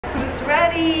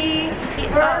ready.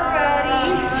 We're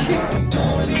ready.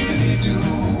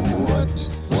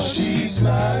 She's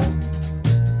my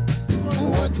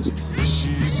what?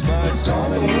 She's my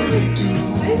dominantly do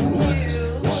what?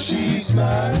 She's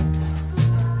my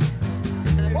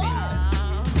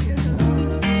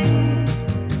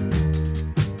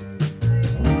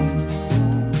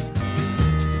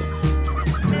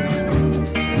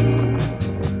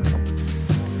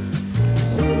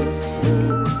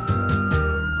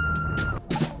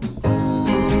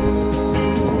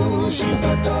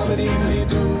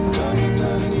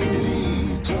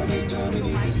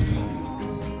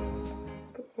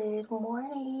Good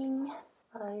morning.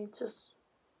 I just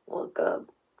woke up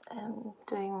and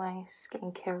doing my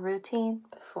skincare routine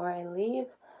before I leave.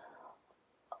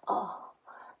 Oh,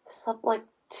 I slept like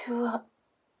 2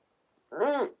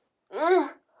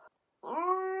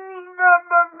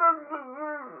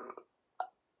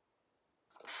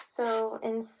 So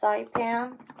in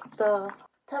Saipan, the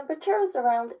temperature is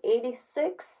around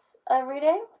 86 every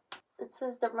day. It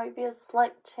says there might be a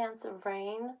slight chance of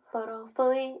rain, but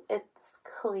hopefully it's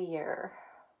clear.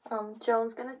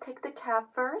 Joan's gonna take the cab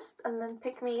first and then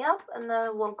pick me up, and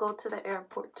then we'll go to the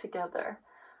airport together.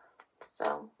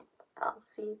 So I'll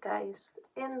see you guys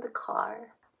in the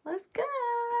car. Let's go!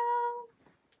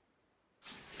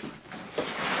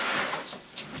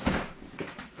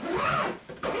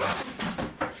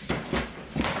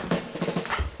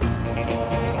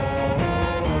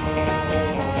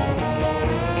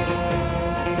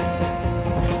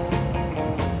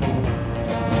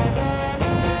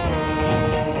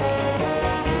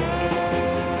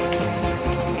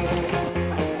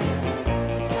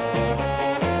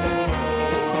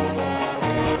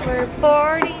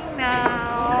 Boarding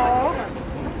now.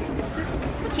 This is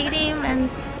Kirim and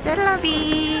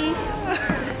Delavi.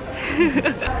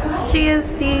 She is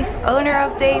the owner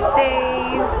of Daze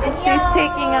Dayz. She's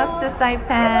taking us to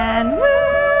Saipan.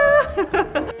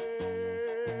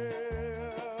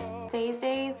 Daze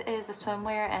Dayz is a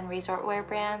swimwear and resort wear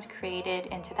brand created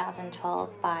in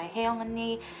 2012 by Haeyoung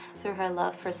언니 through her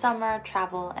love for summer,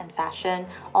 travel, and fashion.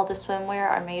 All the swimwear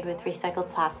are made with recycled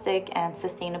plastic, and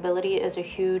sustainability is a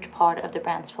huge part of the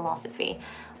brand's philosophy.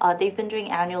 They've been doing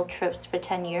annual trips for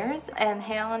 10 years, and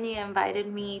Haeyoung 언니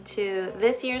invited me to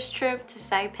this year's trip to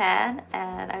Saipan,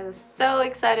 and I was so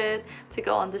excited to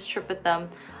go on this trip with them.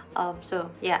 So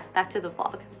yeah, back to the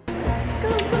vlog. Go,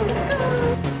 go,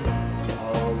 go!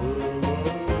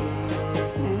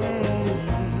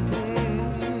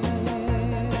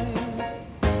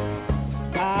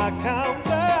 count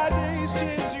the days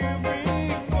since you've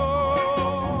been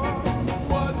gone.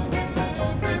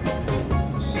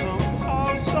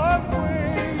 Somehow, some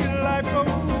way, life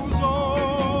goes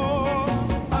on.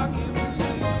 I can't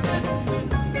believe it.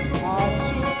 I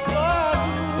took the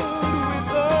good with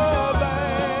the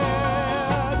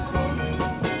bad.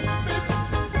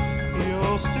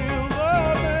 You're still the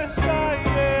best I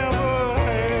ever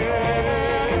had.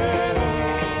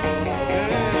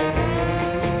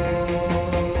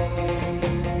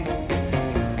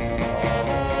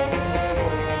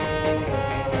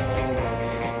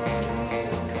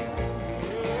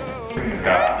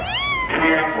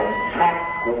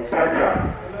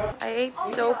 I ate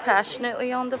so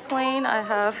passionately on the plane. I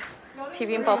have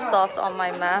bibimbap sauce on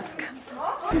my mask.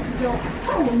 This is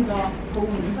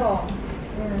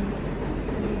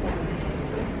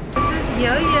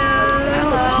Yo-Yo.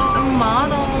 She's a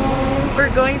model.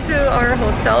 We're going to our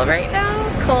hotel right now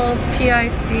called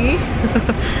PIC.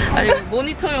 아니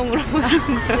모니터용으로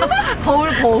보시는데요?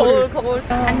 거울.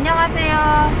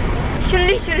 안녕하세요.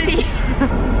 슐리.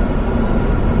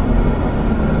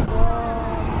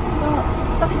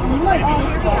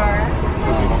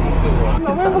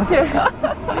 너무 행복해.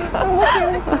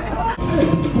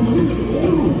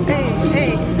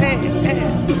 에이.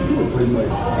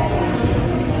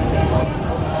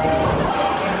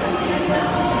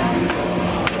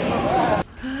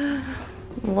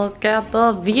 Look at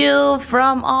the view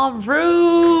from our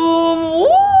room. Woo!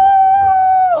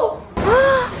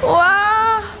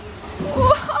 Wow!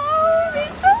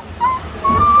 미쳤어!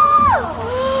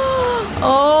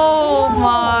 Oh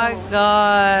my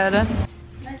god.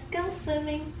 Let's go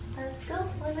swimming.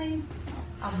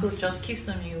 I'll just keep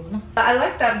swimming. I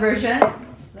like that version.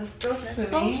 Let's go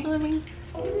swimming.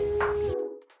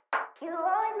 You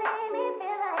always make me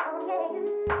feel like oh yeah you.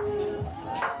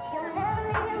 You'll never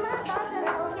leave my thoughts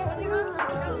alone, yeah you.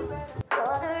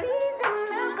 You're the reason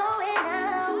I'm going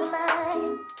out of my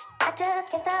mind. I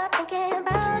just can't stop thinking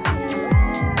about you.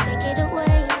 Take it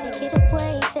away,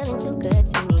 feeling too good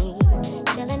to me.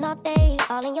 Chilling all day,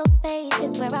 all in your space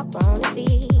is where I wanna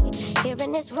be. Here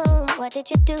in this room, what did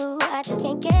you do? I just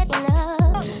can't get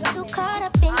enough.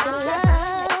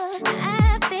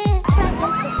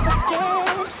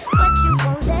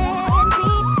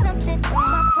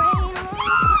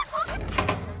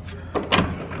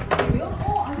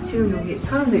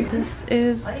 This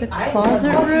is the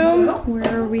closet room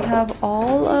where we have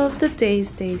all of the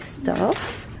Daze Dayz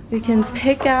stuff. You can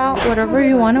pick out whatever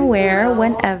you want to wear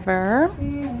whenever.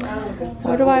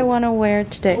 What do I want to wear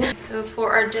today? So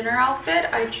for our dinner outfit,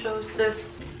 I chose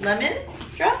this lemon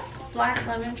dress, black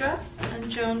lemon dress, and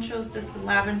Joan chose this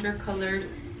lavender colored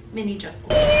mini dress.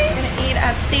 We're gonna eat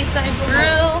at Seaside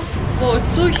Grill. Whoa,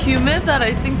 it's so humid that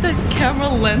I think the camera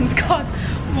lens got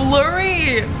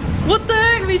blurry. What the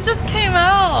heck? We just came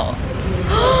out.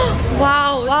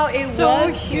 Wow, it's so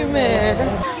humid.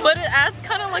 But it adds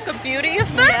kind of like a beauty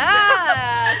effect.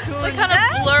 Yeah. It's like kind of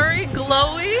blurry,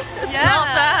 glowy. It's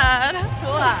not bad.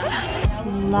 This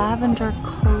lavender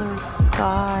colored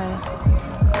sky.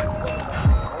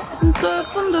 진짜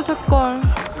예쁜데 색깔.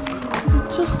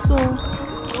 미쳤어.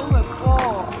 너무 예뻐.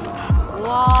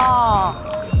 와.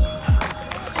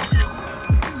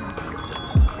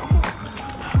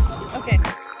 오케이.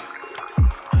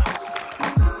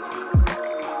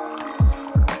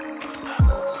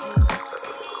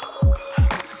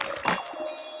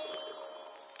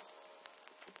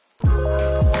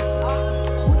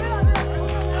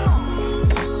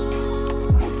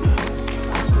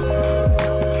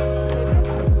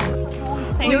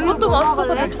 이것도 맛있어.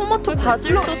 근데 토마토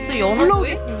바질 소스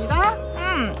연어구이?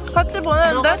 같이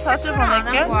보내는데? 다시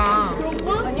보낼게.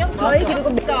 아니요. 저희 그리고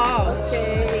먹자.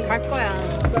 오케이. 갈 거야.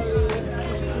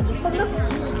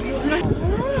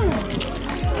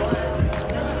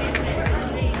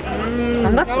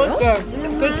 안 갔어요?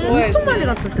 그걸 좋아해. 엄청 많이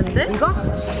갔을 텐데? 이거?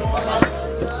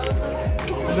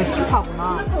 맥주파구나.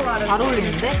 잘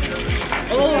어울리는데?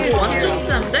 오, 완전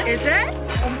센데? 애들?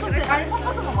 엄청 세. 아니,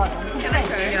 섞어서 먹어요. 엄청 세.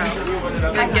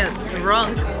 I get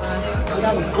drunk.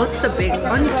 What's the big?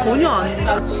 아니, 전혀 안 돼.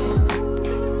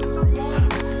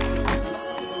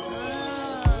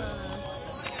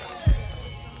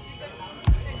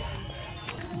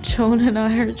 Joan and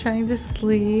I are trying to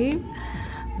sleep.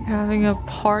 We're having a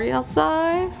party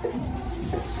outside.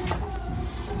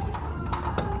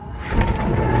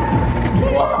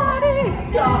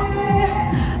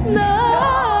 No.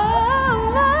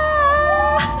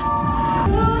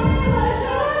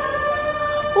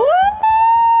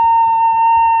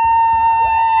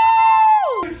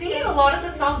 We're singing a lot of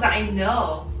the songs that I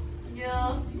know.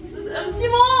 Yeah, this is MC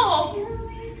Mo.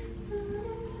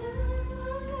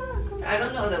 I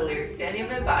don't know the lyrics to any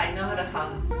of it, but I know how to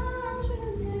hum.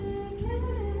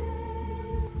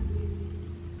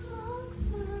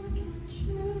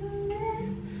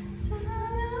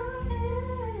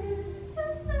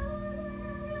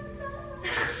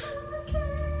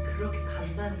 그렇게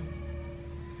간단히.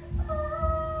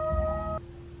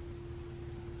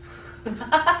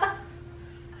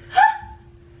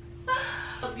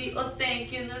 Oh,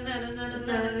 thank you.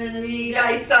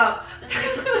 네가 있어.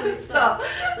 있어.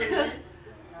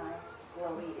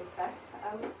 Glowy effect,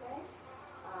 I would say.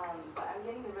 But I'm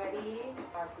getting ready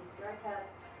for our PCR test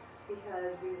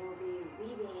because we will be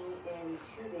leaving in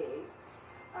 2 days.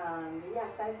 Yeah,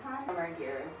 SAIPAN summer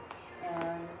here,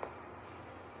 and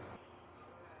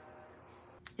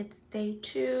it's day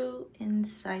 2 in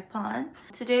SAIPAN.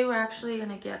 Today we're actually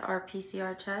gonna get our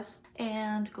PCR test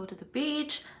and go to the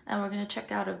beach, and we're gonna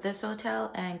check out of this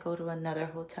hotel and go to another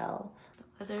hotel. The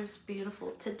weather's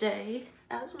beautiful today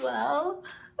as well.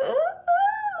 Ooh, look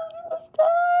at the sky!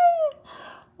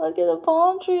 Look at the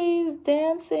palm trees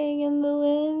dancing in the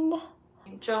wind.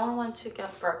 Joan went to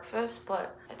get breakfast,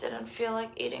 but I didn't feel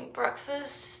like eating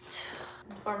breakfast.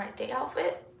 For my day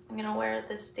outfit, I'm gonna wear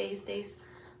this Daze Dayz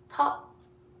top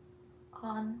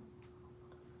on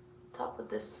top of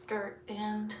this skirt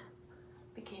and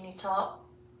bikini top.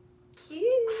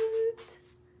 Cute!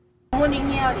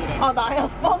 모닝 헤어리래. 아,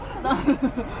 나였어?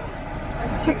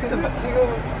 지금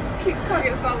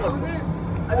픽하게 싸워.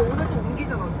 오늘 또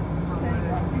옮기잖아, 어차피.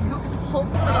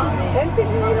 이렇게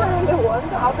렌트진이라는데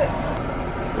완전 아재.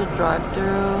 It's a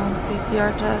drive-through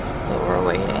PCR test, so we're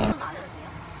waiting.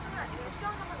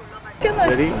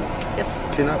 Ready? Yes.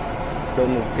 Chin up. Don't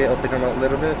move. Okay, I'll take them out a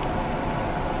little bit.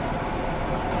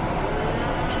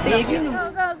 Thank you.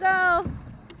 Go, go, go!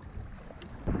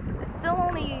 It's still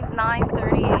only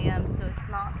 9:30 a.m., so it's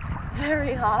not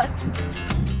very hot.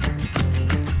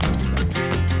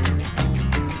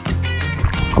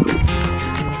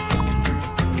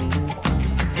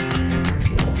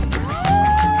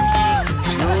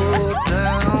 Slow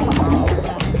down,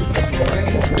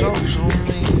 rain talks on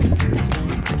me.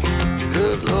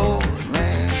 Good Lord,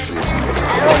 man,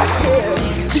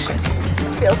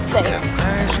 Feels safe.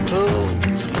 nice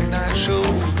clothes, nice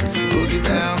shoes. Boogie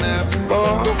down at the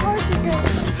bar.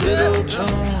 Fiddle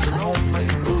tunes and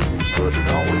homemade booze, but it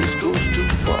always goes too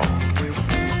far.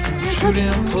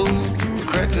 Shooting pool,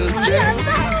 crackerjack.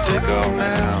 Take off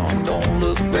now, don't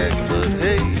look back, but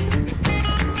hey,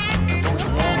 don't you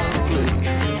wanna play?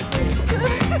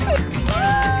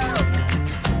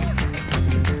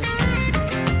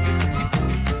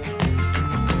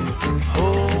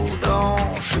 Hold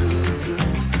on, sugar,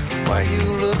 why you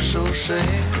look so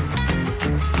sad?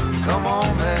 Come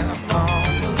on now,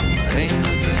 mama, ain't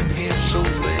nothing here so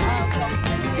bad.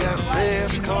 We got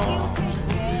fast cars,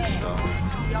 movie stars.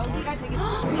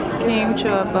 Came to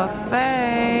a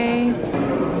buffet,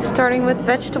 starting with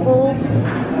vegetables.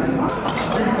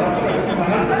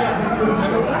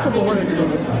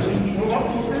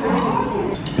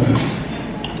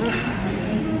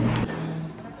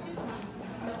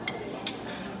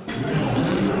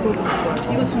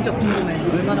 이거 진짜 궁금해.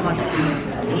 얼마나 맛있길래.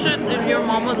 Should if your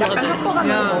mom would love it.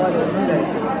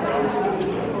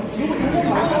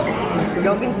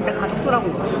 여긴 진짜 가족들하고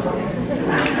있어.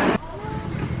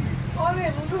 아니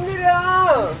무슨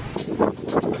일이야?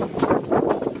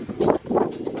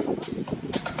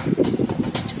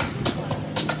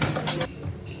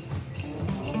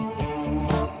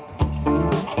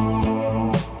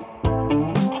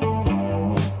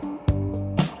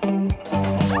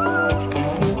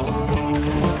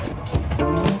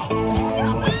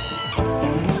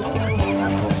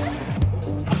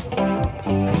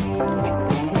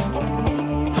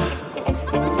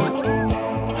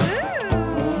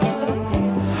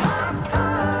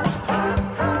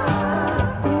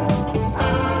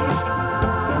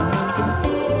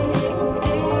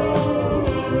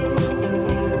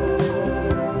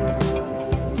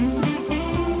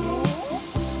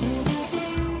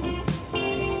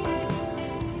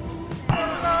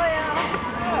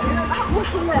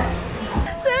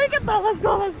 재밌겠다. Let's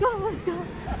go, let's go, let's go.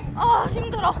 아,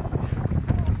 힘들어.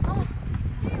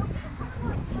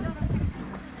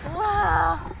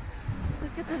 Wow.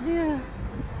 Look at the view.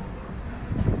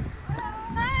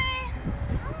 Hi.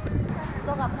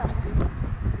 너가 앞에 앉아.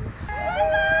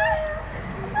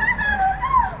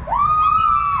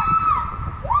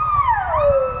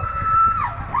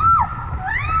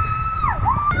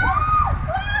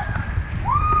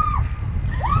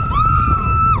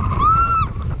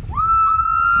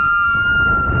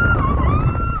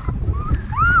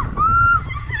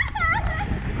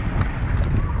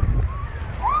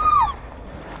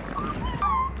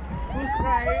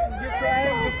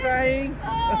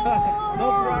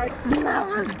 That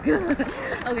was good.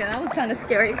 Okay, that was kind of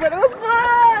scary, but it was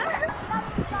fun.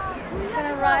 I'm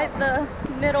gonna ride the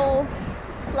middle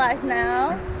slide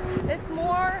now. It's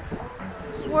more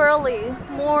swirly,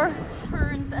 more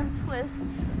turns and twists.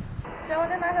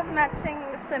 Joan and I have matching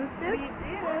swimsuits.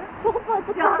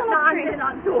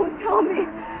 Don't tell me.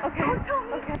 Okay. Don't tell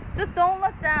me. Okay. Just don't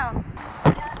look down.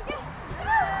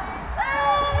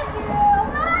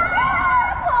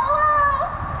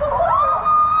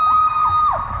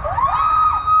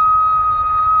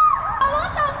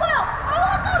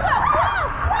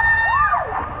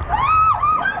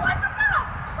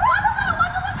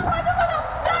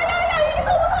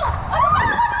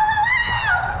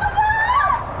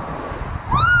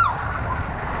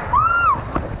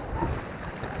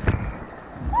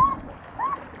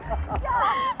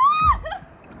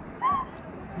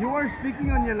 You weren't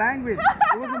speaking on your language.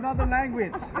 It was another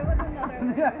language. It was another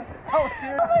language. Oh,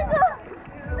 serious? Oh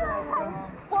my god!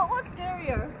 What was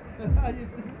scarier?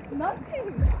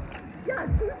 Nothing. 야,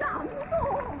 둘 다 안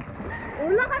무서워.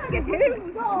 올라가는 게 제일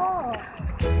무서워.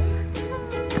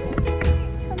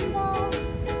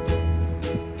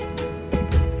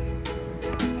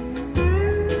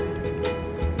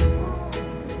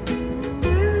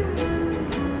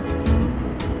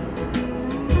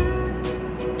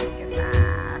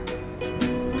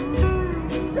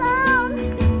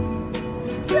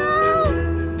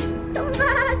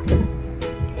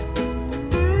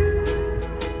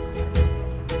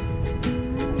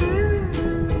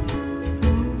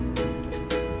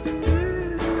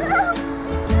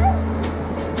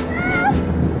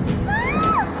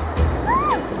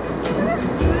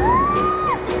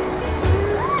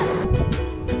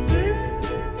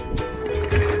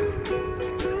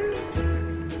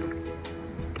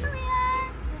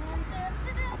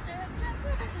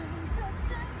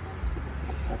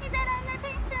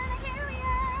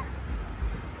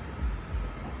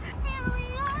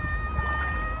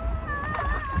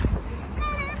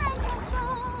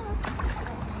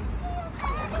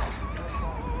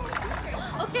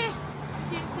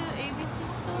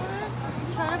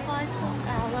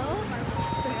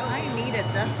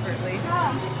 Desperately.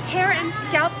 Hair and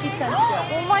scalp defense.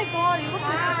 Oh my god, you look so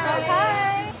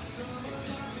hi.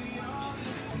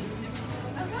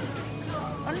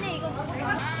 언니 이거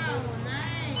먹어봐.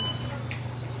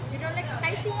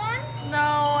 spicy one?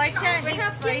 No, I can't We eat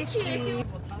have spicy. kimchi.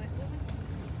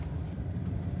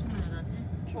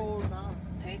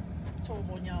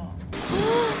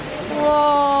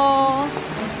 와,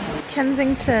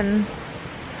 켄징턴.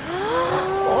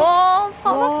 와,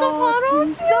 바닷가 바로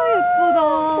진짜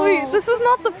예쁘다. Wait, this is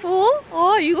not the pool?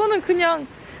 아, 이거는 그냥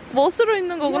멋으로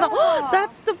있는 거구나.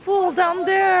 That's the pool down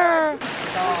there.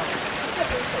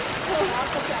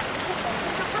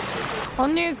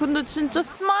 아니, 근데 진짜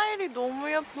스마일이 너무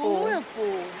예뻐. 너무 예뻐.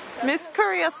 Miss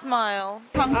Korea smile.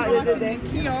 네네네.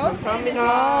 귀여워.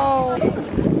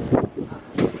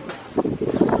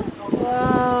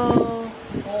 와우.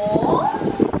 Wow.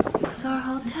 This is our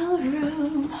hotel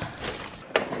room.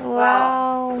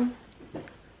 Wow.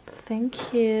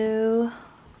 Thank you.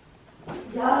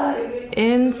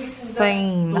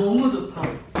 Insane.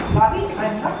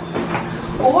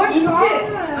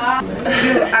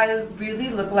 I really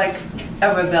look like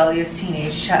a rebellious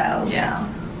teenage child. Yeah.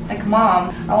 Like,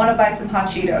 Mom, I want to buy some hot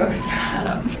Cheetos.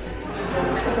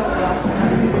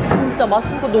 진짜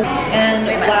맛있는 거 너무. And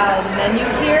wow, the menu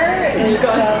here is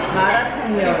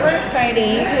super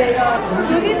exciting.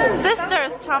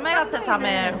 Sisters, 자매 같아,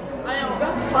 자매.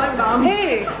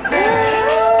 Hey!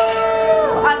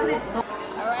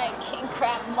 Alright, king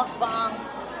crab mukbang.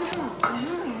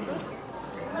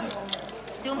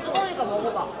 지금 뜨거우니까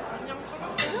먹어봐.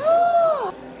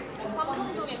 와우,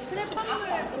 너무 예쁘다.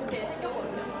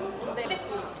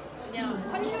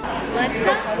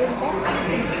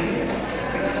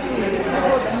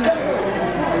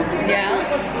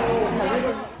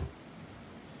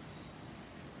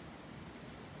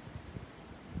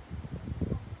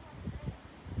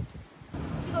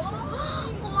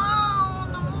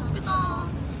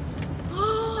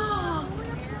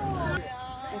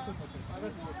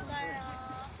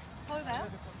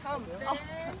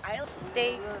 It's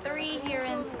day 3 here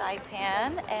in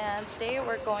Saipan, and today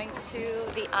we're going to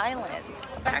the island.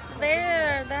 Back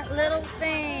there, that little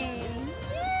thing.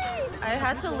 Yay! I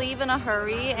had to leave in a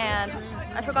hurry and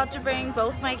I forgot to bring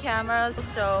both my cameras,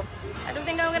 so I don't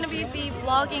think I'm gonna be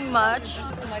vlogging much.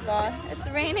 Oh my god, it's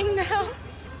raining now.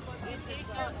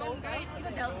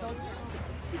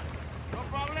 No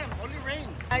problem, only rain.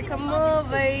 I can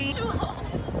move it.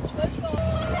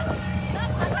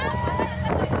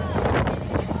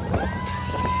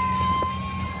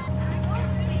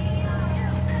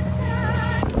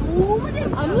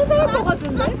 안 무서울 것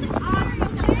같은데? I'm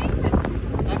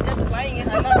just flying it,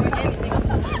 I'm not doing anything.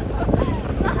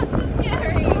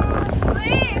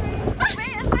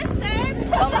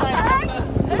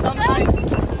 Sometimes.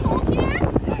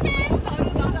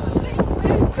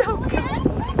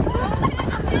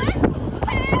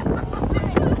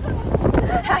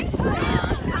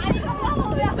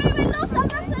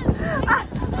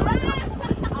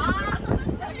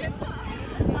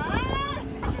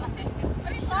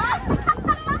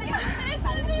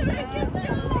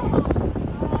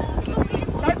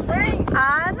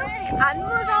 안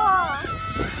무서워.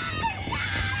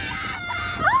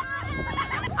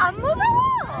 안 무서워.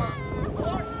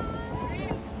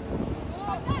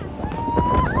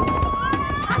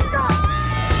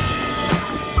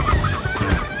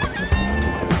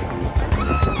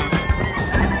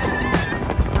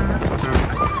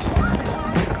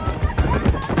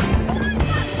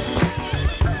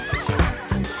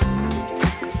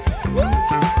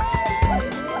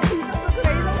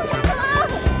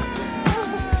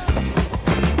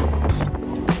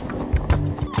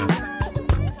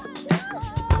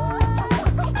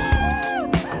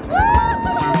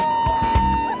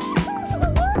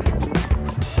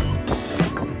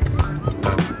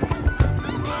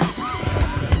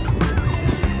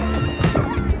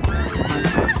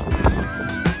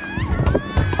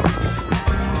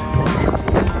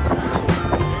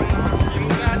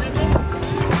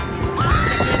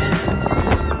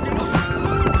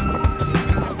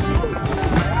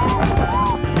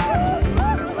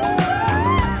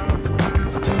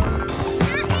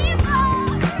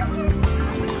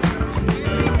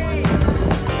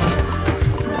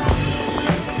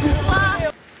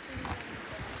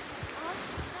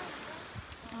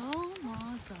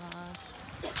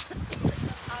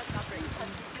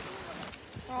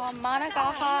 From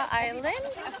Managaha Island.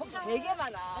 되게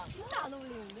많아. 진짜 안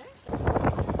어울리는데?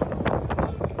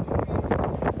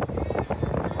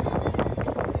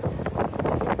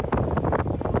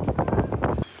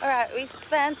 Alright, we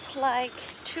spent like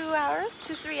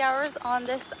 2-3 hours on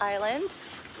this island.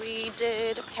 We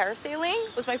did parasailing.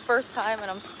 It was my first time and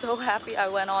I'm so happy I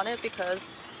went on it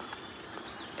because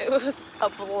it was a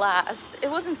blast. It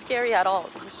wasn't scary at all.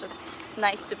 It was just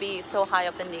nice to be so high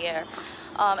up in the air.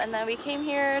 And then we came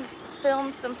here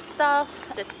filmed some stuff.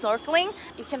 Did snorkeling.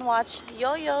 You can watch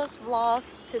Yo-Yo's vlog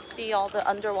to see all the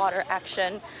underwater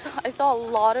action. I saw a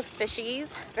lot of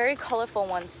fishies, very colorful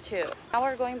ones too. Now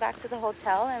we're going back to the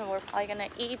hotel and we're probably gonna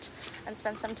eat and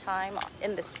spend some time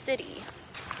in the city.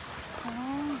 Oh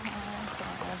my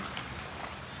god.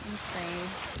 Insane.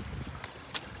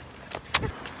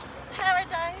 It's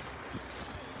paradise.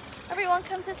 Everyone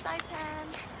come to SAIPAN.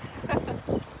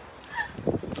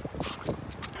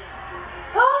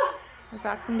 We're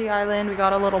back from the island. We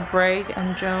got a little break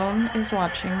and Joan is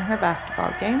watching her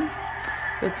basketball game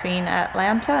between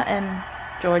Atlanta and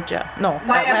Georgia. No,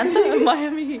 Miami. Atlanta and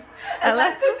Miami.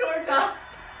 Atlanta, Georgia.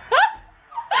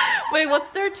 Wait,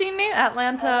 what's their team name?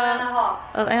 Atlanta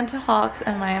Hawks. Atlanta Hawks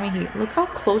and Miami Heat. Look how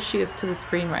close she is to the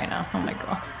screen right now. Oh my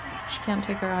god. She can't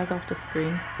take her eyes off the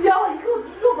screen. 야, 이거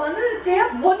만드는 they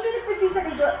have 1 minute 50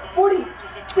 seconds left. 40. 6.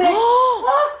 3.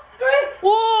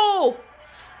 Whoa!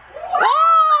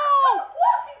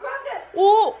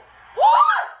 Whoa!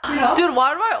 Dude,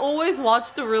 why do I always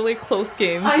watch the really close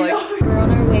games? I know. We're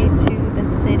on our way to the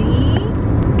city.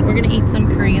 We're gonna eat some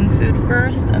Korean food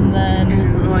first and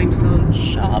then lime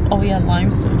soju. shop. Oh yeah,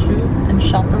 lime soju and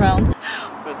shop around.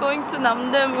 We're going to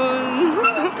Namdaemun.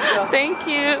 Thank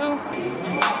you.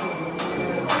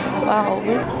 Wow.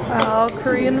 Wow,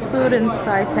 Korean food in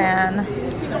SAIPAN.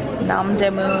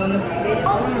 Namdaemun.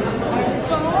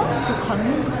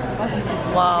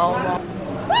 Wow.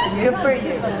 Good for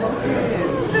you.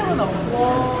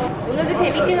 오늘도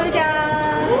재밌게 놀자.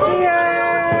 Cheers.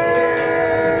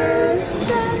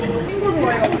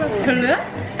 별로야?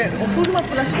 포도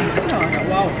맛보다 신기하지 않아.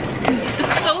 와우.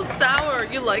 It's so sour.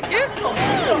 You like it?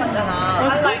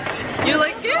 I like it. You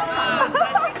like it?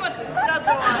 맛있고 진짜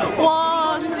좋아.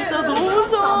 와, 진짜 너무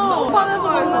좋아. 판에서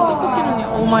먹는 떡볶이는요.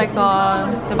 오 마이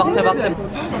갓. 대박 대박 대박.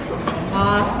 아,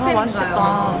 스팸인가요?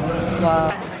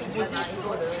 와.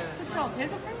 그쵸,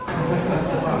 계속 생각.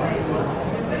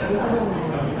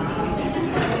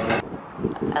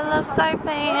 I love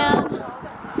SAIPAN.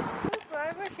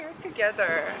 Glad we're here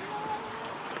together.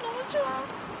 너무 좋아.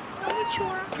 너무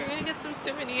좋아. We're gonna get some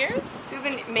souvenirs?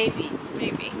 Maybe.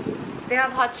 They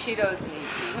have hot Cheetos, maybe.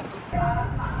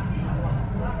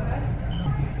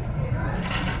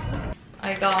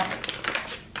 I got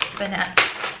banana.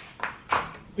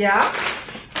 Yeah?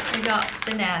 I got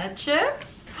banana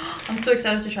chips. I'm so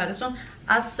excited to try this one.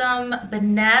 Some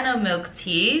banana milk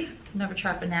tea. I've never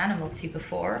tried banana milk tea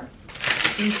before.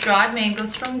 These dried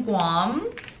mangoes from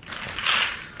Guam.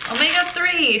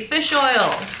 Omega-3 fish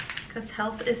oil, because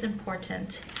health is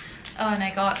important. Oh, and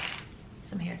I got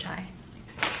some hair tie.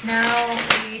 Now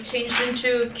we changed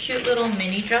into cute little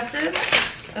mini dresses.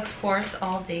 Of course,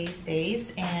 all Daze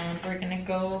Dayz, and we're gonna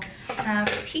go have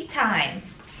tea time.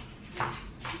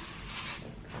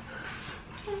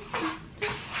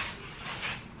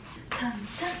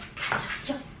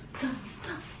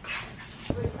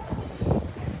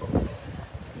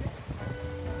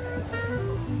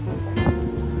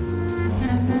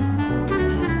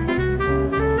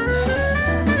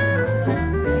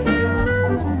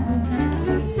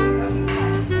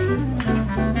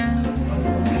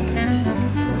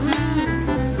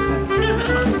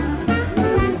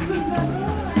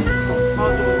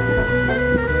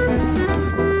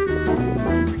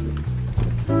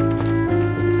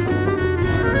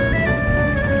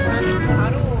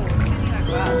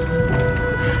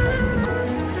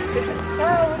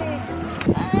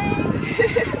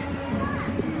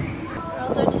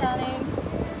 Girls are chatting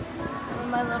in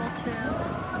my little tube.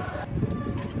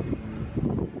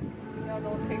 야, 너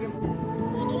되게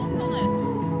너무 편해.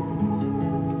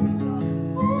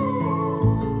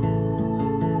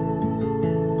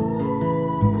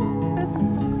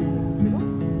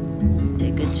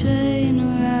 Take a train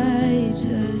ride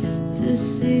just to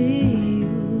see you.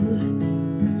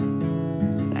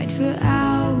 Ride for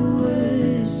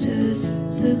hours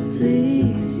just to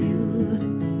please you.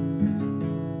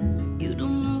 You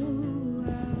don't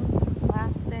know how.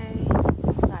 Last day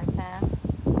in SAIPAN.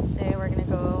 Today we're gonna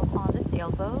go on the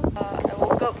sailboat. I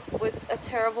woke up with a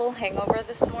terrible hangover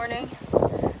this morning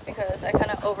because I kind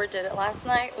of overdid it last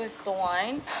night with the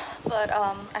wine. But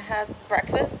I had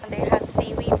breakfast and they had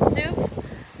seaweed soup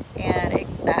and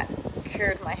that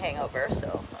cured my hangover,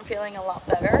 so I'm feeling a lot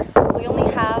better. We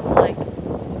only have like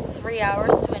 3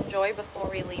 hours to enjoy before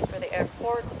we leave for the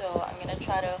airport, so I'm gonna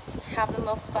try to have the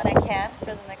most fun I can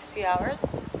for the next few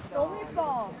hours. 너무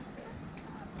예뻐.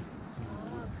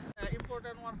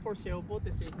 Important one for sailboat,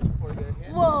 the safety for your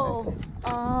head. Whoa!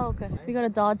 Oh, okay. We gotta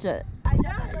dodge it.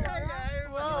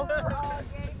 Whoa.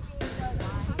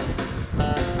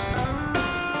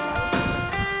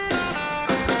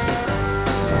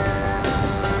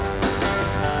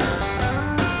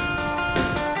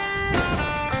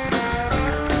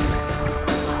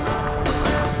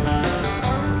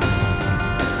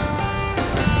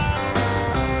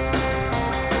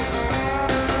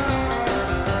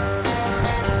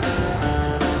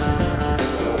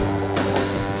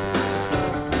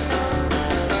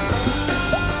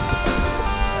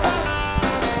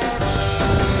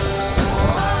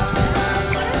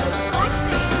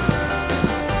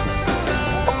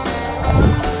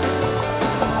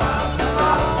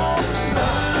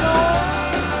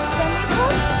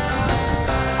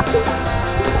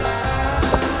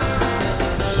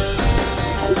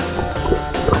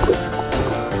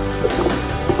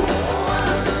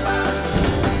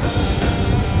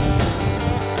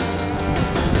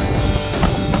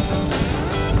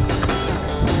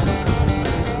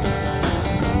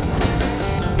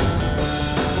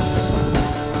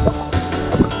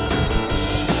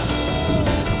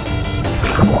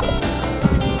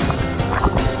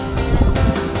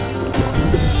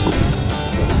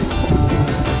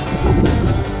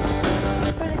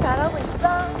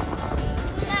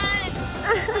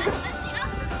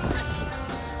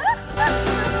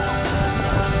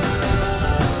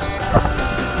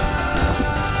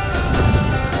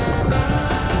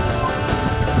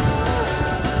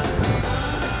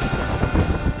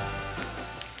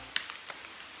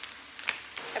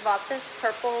 got this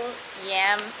purple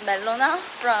yam melona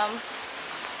from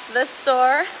this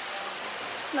store.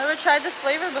 Never tried this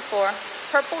flavor before.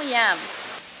 Purple yam.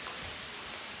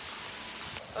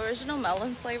 Original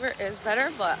melon flavor is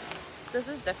better, but this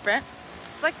is different.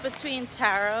 It's like between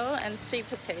taro and sweet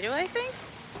potato, I think.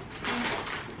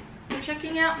 We're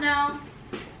checking out now.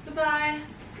 Goodbye.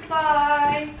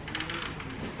 Bye.